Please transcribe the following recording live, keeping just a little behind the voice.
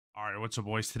Alright, what's up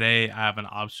boys? Today I have an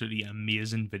absolutely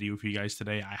amazing video for you guys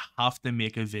today. I have to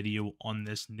make a video on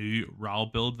this new Raal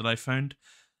build that I found.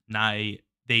 Now,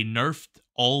 they nerfed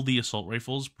all the assault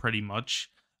rifles pretty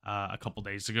much a couple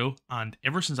days ago, and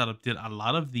ever since that update, a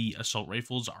lot of the assault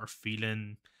rifles are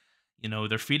feeling,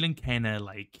 they're feeling kind of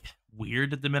like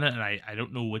weird at the minute, and I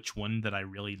don't know which one that I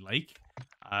really like.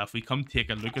 If we come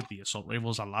take a look at the assault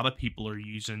rifles, a lot of people are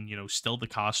using, still the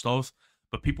cast off,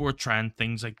 but people were trying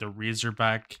things like the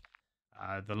Razorback,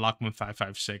 the Lockman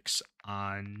 556,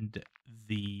 and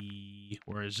the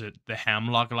the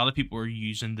Hemlock. A lot of people are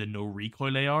using the no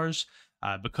recoil ARs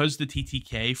because the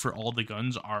TTK for all the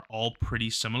guns are all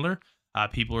pretty similar.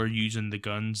 People are using the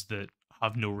guns that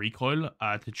have no recoil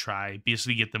to try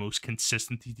basically get the most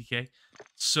consistent TTK.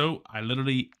 So I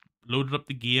literally loaded up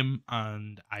the game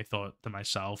and I thought to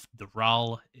myself, the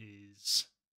Raal is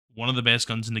one of the best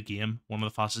guns in the game, one of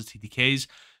the fastest TTKs,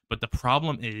 but the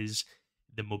problem is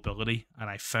the mobility, and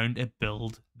I found a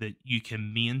build that you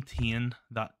can maintain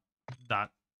that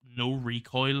no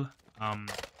recoil that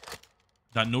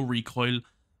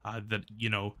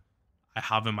I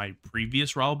have in my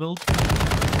previous Raal build.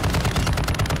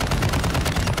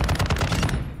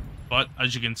 But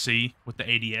as you can see with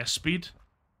the ADS speed,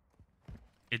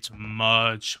 it's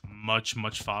much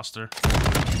faster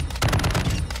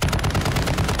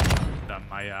than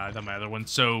my other one.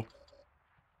 So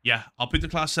yeah, I'll put the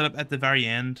class setup at the very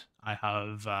end. I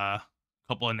have a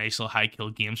couple of nice little high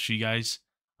kill games for you guys,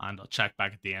 and I'll check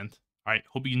back at the end. Alright,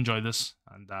 hope you enjoy this,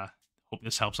 and hope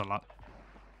this helps a lot.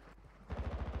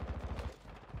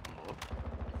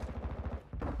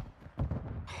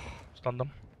 Stun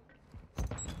them.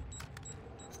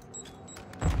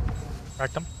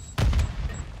 Crack them.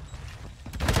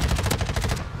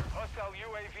 Hostile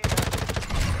UAV.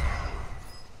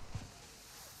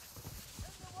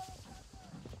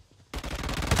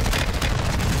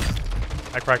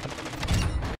 I cracked them.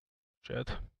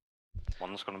 Shit.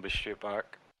 One's gonna be straight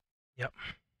back. Yep.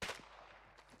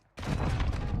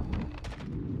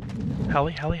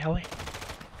 Heli.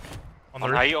 On the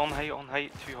roof. On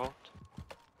height, too hot.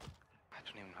 I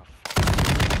don't even have.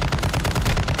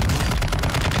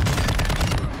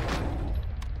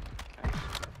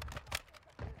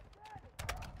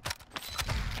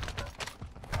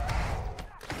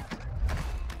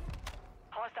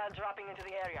 Hostile dropping into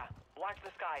the area. Watch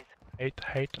the skies.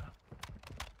 Hate.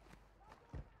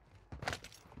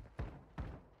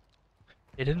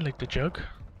 They didn't lick the jug.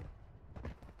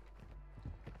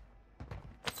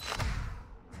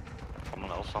 Someone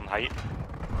else on height.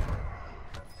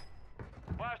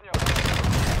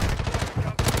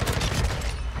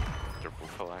 They're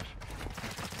both alive.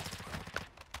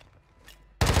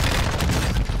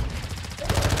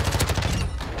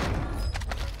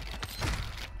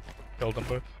 Killed them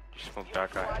both. You smoked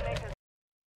that guy.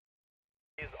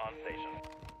 Is on station.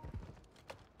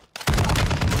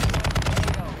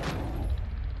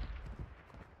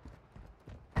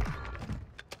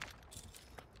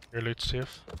 Your loot's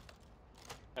safe.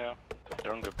 Yeah,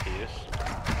 they're on good pace.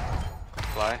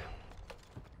 Fly.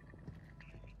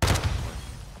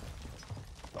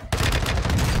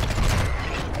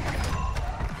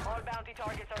 All bounty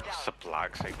targets are down. It's a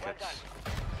black side, kids.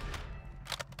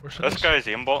 Where's This guy's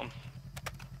aim bottom.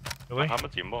 Really?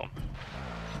 Mohammed's aim bottom.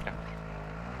 Yeah.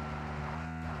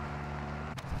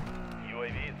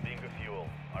 UAV is being refueled.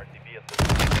 RTB at the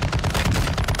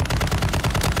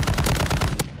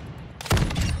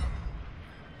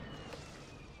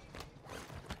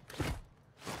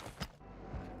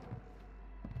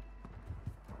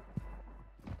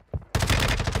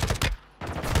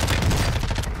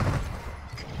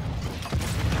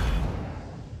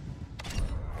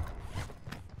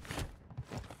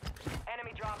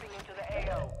enemy dropping into the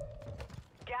AO.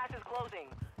 Gas is closing.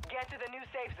 Get to the new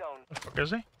safe zone. What the fuck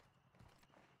is he?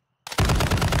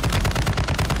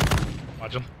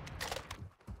 Imagine.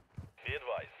 Be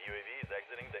advised, UAV is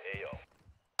exiting the AO.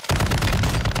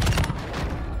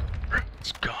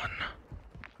 It's gone.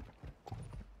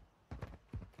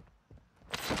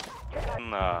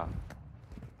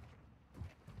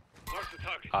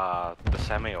 The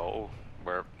semi-auto,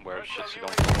 where shit's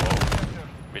going to go.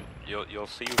 I mean, you'll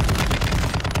see.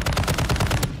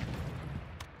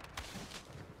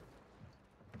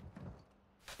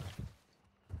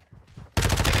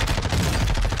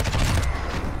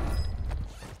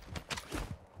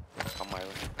 Come my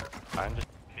way. I'm just.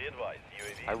 Be advised,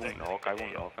 UAV I won't knock him.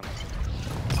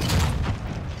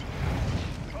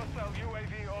 Hostile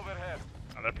UAV overhead.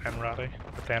 And the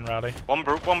pen ratty. One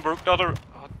broke, the other.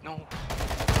 Oh no.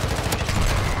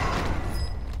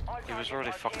 He was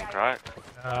already fucking cracked.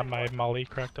 My molly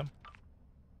cracked him.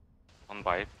 One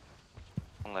bite.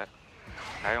 One left.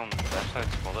 Guy on the left side,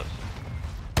 bullets.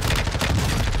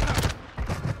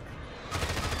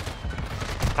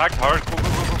 Tagged hard, go, go, go,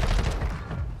 go.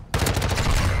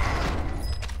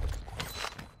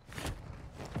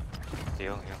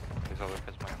 Heal, heal. These other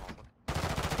kids might hold it.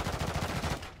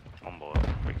 One bullet,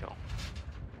 free kill.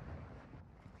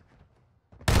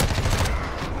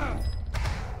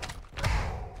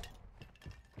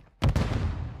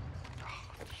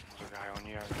 There's a guy on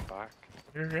you out the back.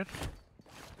 You're good.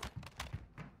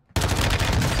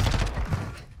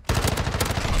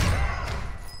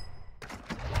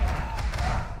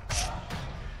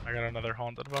 I got another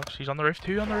haunted box. He's on the roof,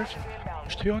 two on the roof.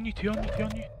 There's two on you, two on you, two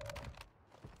on you.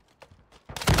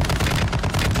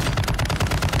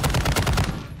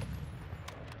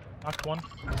 Knocked one.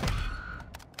 I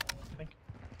think.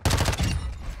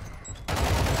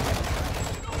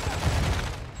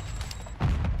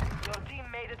 Your team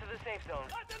made it to the safe zone.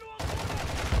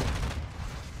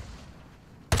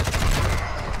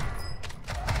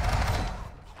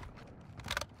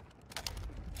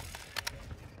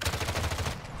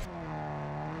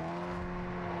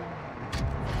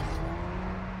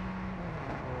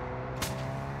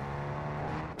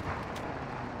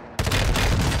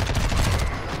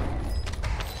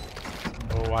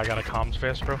 Oh, I got a comms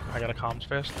vest, bro. I got a comms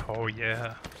vest. Oh,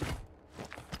 yeah.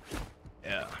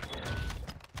 Yeah.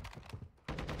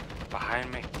 Behind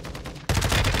me.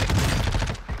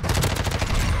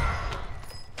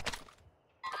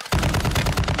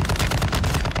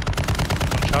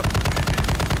 One shot.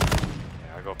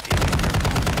 Yeah, I got beat.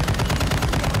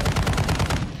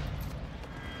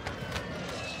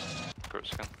 Group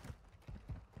skin.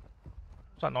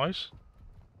 What's that noise?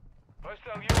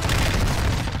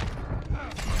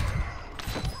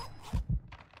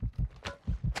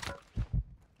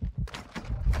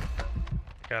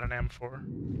 Got an M4.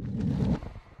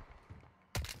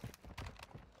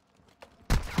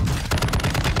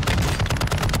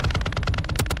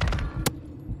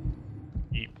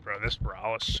 Bro, this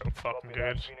Raal is so fucking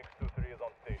good.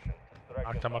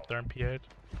 Knocked him up there and PA'd.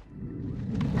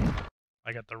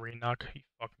 I got the re-knock. Are you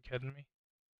fucking kidding me?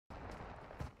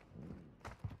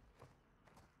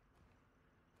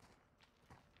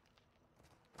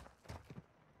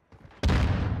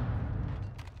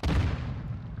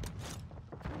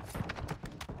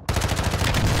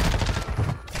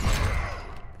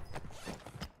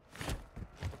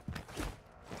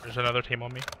 There's another team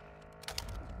on me.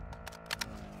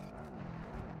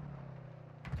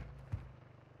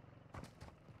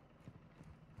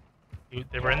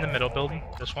 They were in the middle building,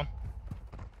 this one.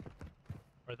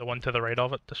 Or the one to the right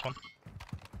of it, this one.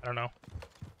 I don't know.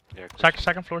 Yeah,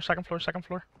 Second floor, second floor, second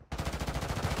floor.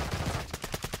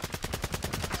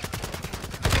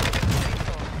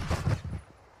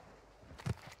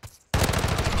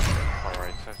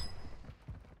 Alright, sis.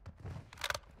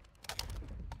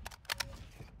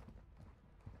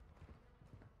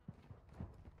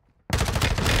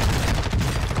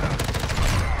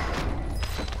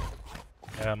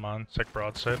 Yeah, man, sick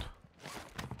broadside.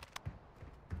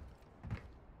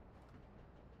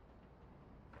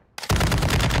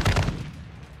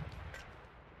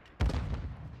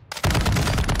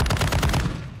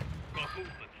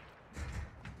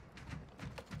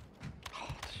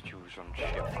 Oh, this dude's on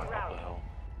shit back up the hill.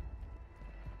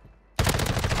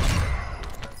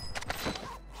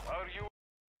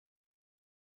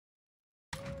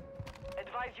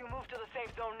 Advise you move to the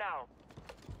safe zone now.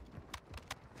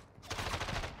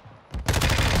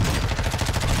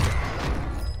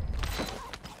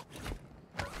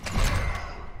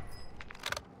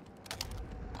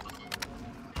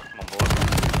 Come on, bullet.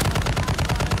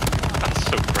 That's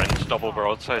so cringe, double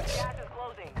broadsides. Gas is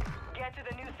closing. Get to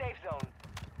the new safe zone.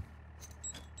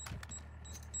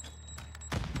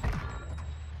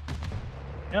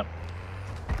 Yep.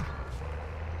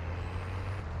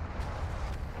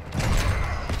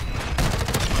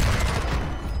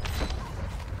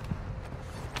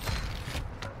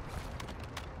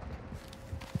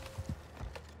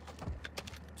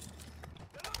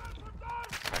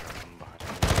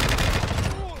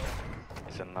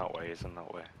 He's in that way, he's in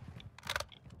that way.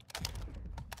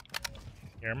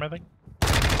 Hear him, I think.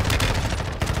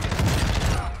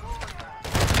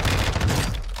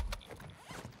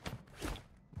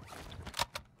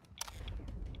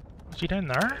 Is he down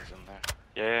there? He's in there.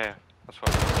 Yeah, that's why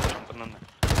I'm jumping in there.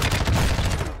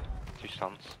 2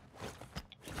 stuns.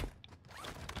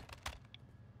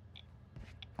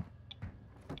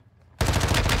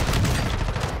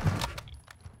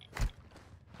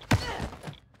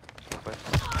 Complete.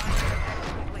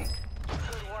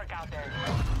 Good work out there.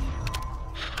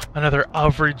 Another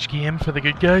average game for the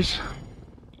good guys.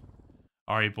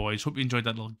 Alright Alright boys, hope you enjoyed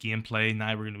that little gameplay.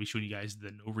 Now we're going to be showing you guys the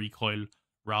no recoil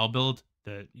Raal build.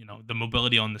 The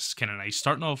mobility on this is kind of nice.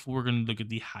 Starting off, we're going to look at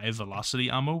the high velocity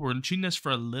ammo. We're going to tune this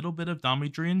for a little bit of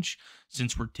damage range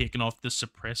since we're taking off the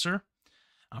suppressor.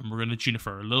 We're going to tune it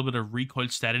for a little bit of recoil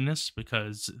steadiness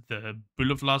because the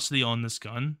bullet velocity on this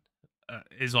gun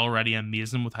is already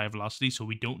amazing with high velocity, so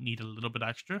we don't need a little bit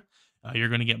extra. You're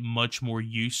going to get much more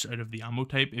use out of the ammo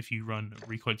type if you run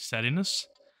recoil steadiness.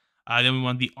 Then we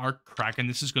want the arc kraken.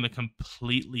 This is going to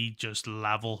completely just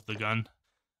level the gun.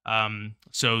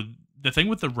 So the thing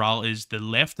with the Raal is the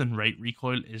left and right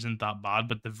recoil isn't that bad,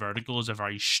 but the vertical is a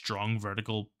very strong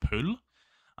vertical pull.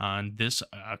 And this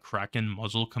kraken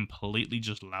muzzle completely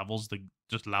just levels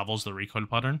the recoil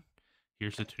pattern.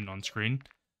 Here's the tune on screen.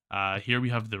 Here we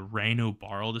have the Rhino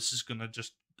barrel. This is gonna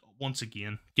just once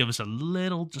again give us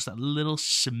just a little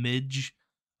smidge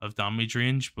of damage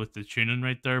range with the tuning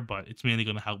right there, but it's mainly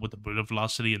going to help with the bullet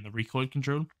velocity and the recoil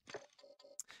control.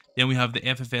 Then we have the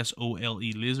FFS OLE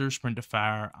laser, sprint to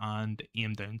fire, and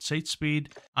aim down sight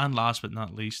speed. And last but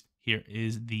not least, here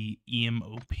is the aim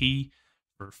OP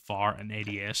for far and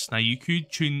ADS. Now you could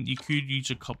use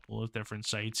a couple of different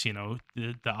sights. You know,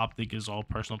 the optic is all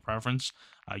personal preference.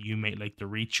 You might like the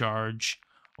recharge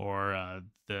or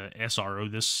the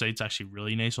SRO. This sight's actually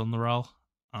really nice on the Raal.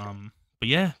 But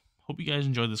yeah. Hope you guys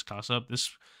enjoyed this class up.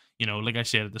 This, like I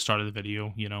said at the start of the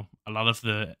video, a lot of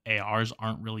the ARs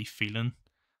aren't really feeling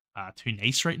too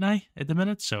nice right now at the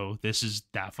minute. So this is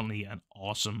definitely an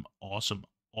awesome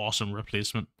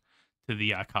replacement to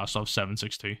the Kastov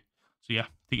 7.62. So yeah,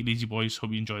 take it easy, boys.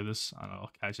 Hope you enjoy this, and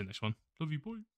I'll catch you next one. Love you, boy.